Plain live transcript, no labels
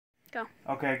Go.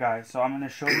 Okay guys, so I'm going to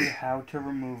show you how to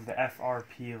remove the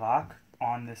FRP lock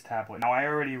on this tablet. Now I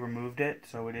already removed it,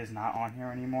 so it is not on here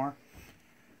anymore.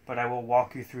 But I will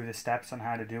walk you through the steps on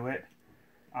how to do it.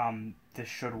 This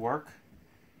should work.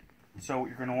 So what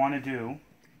you're going to want to do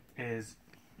is,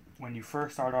 when you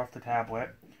first start off the tablet,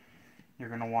 you're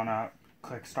going to want to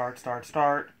click Start, Start,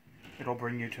 Start. It'll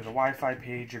bring you to the Wi-Fi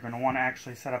page. You're going to want to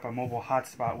actually set up a mobile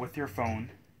hotspot with your phone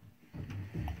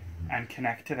and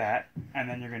connect to that, and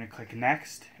then you're going to click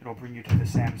Next. It'll bring you to the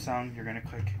Samsung. You're going to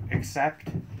click Accept.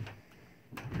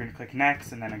 You're going to click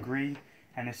Next and then Agree.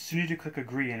 And as soon as you click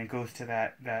Agree and it goes to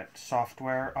that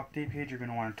software update page, you're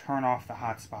going to want to turn off the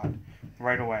hotspot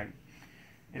right away.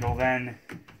 It'll then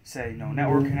say no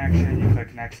network connection. You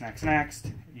click Next, Next, Next.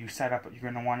 You're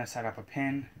going to want to set up a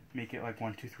PIN. Make it like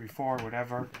 1, 2, 3, 4,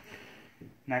 whatever.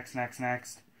 Next, Next,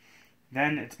 Next.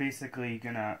 Then it's basically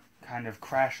going to kind of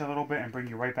crash a little bit and bring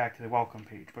you right back to the welcome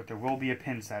page, but there will be a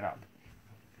PIN set up.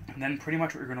 And then pretty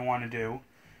much what you're going to want to do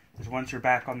is, once you're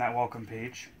back on that welcome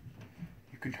page,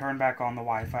 you can turn back on the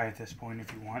Wi-Fi at this point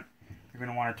if you want. You're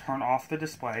going to want to turn off the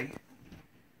display,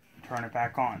 turn it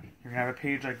back on. You're going to have a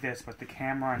page like this, but the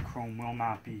camera and Chrome will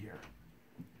not be here.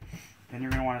 Then you're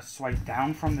going to want to swipe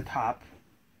down from the top,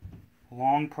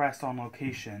 long press on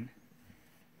location,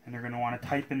 and you're going to want to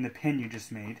type in the PIN you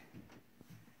just made.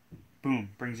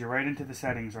 Boom, brings you right into the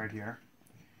settings right here.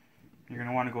 You're going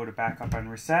to want to go to Backup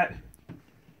and Reset,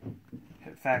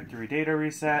 hit Factory Data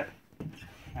Reset,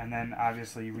 and then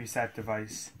obviously reset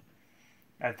device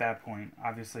at that point.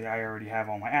 Obviously I already have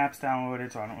all my apps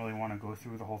downloaded, so I don't really want to go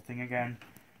through the whole thing again.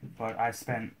 But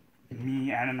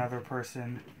me and another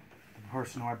person, the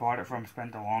person who I bought it from,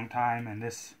 spent a long time, and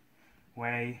this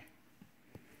way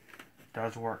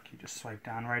does work. You just swipe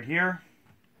down right here,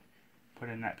 put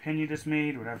in that PIN you just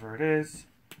made, whatever it is,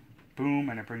 boom,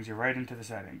 and it brings you right into the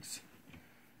settings.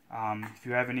 If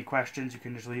you have any questions, you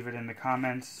can just leave it in the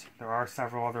comments. There are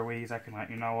several other ways I can let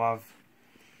you know of.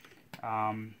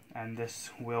 And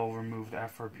this will remove the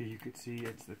FRP. You can see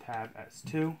it's the Tab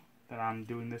S2 that I'm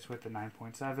doing this with, the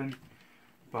 9.7.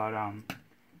 But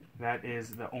that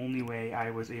is the only way I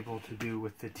was able to do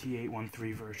with the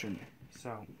T813 version.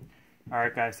 So,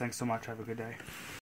 alright guys, thanks so much. Have a good day.